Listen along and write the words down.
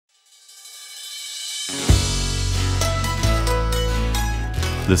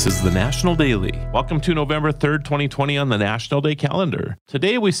This is the National Daily. Welcome to November 3rd, 2020 on the National Day calendar.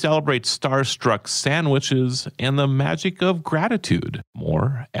 Today we celebrate Starstruck sandwiches and the magic of gratitude.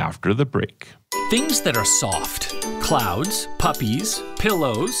 More after the break. Things that are soft. Clouds, puppies,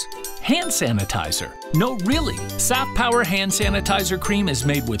 pillows, hand sanitizer. No, really. Saf Power hand sanitizer cream is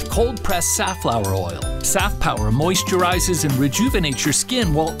made with cold-pressed safflower oil. Saf Power moisturizes and rejuvenates your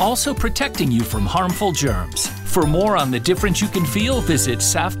skin while also protecting you from harmful germs. For more on the difference you can feel, visit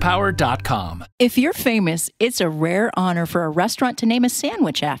safpower.com. If you're famous, it's a rare honor for a restaurant to name a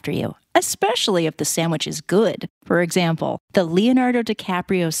sandwich after you, especially if the sandwich is good. For example, the Leonardo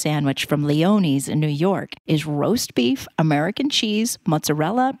DiCaprio sandwich from Leone's in New York is roast beef, American cheese,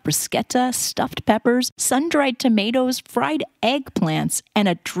 mozzarella, bruschetta, stuffed peppers, sun-dried tomatoes, fried eggplants, and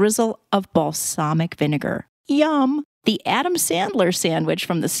a drizzle of balsamic vinegar. Yum! The Adam Sandler sandwich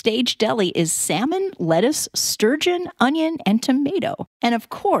from the Stage Deli is salmon, lettuce, sturgeon, onion, and tomato. And of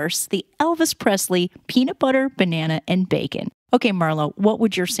course, the Elvis Presley peanut butter, banana, and bacon. Okay, Marlo, what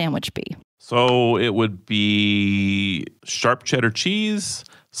would your sandwich be? So it would be sharp cheddar cheese,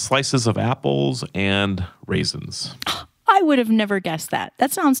 slices of apples, and raisins. I would have never guessed that.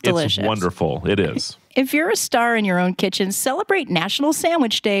 That sounds delicious. It's wonderful. It is. If you're a star in your own kitchen, celebrate National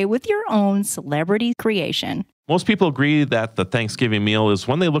Sandwich Day with your own celebrity creation. Most people agree that the Thanksgiving meal is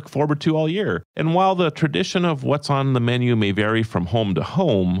one they look forward to all year. And while the tradition of what's on the menu may vary from home to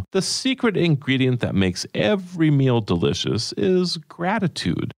home, the secret ingredient that makes every meal delicious is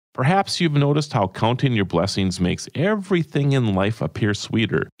gratitude. Perhaps you've noticed how counting your blessings makes everything in life appear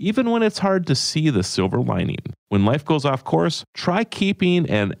sweeter, even when it's hard to see the silver lining. When life goes off course, try keeping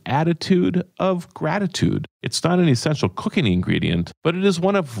an attitude of gratitude. It's not an essential cooking ingredient, but it is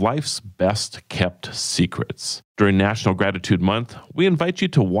one of life's best kept secrets. During National Gratitude Month, we invite you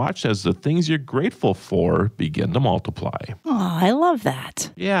to watch as the things you're grateful for begin to multiply. Oh, I love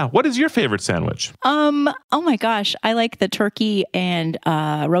that. Yeah. What is your favorite sandwich? Oh my gosh. I like the turkey and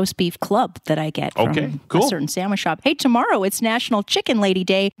roast beef club that I get from a certain sandwich shop. Hey, tomorrow it's National Chicken Lady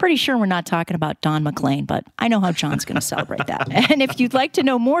Day. Pretty sure we're not talking about Don McLean, but I know how John's going to celebrate that. And if you'd like to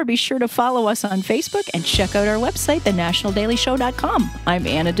know more, be sure to follow us on Facebook and check out our website, thenationaldailyshow.com. I'm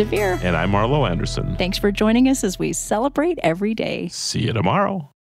Anna Devere. And I'm Marlo Anderson. Thanks for joining us as we celebrate every day. See you tomorrow.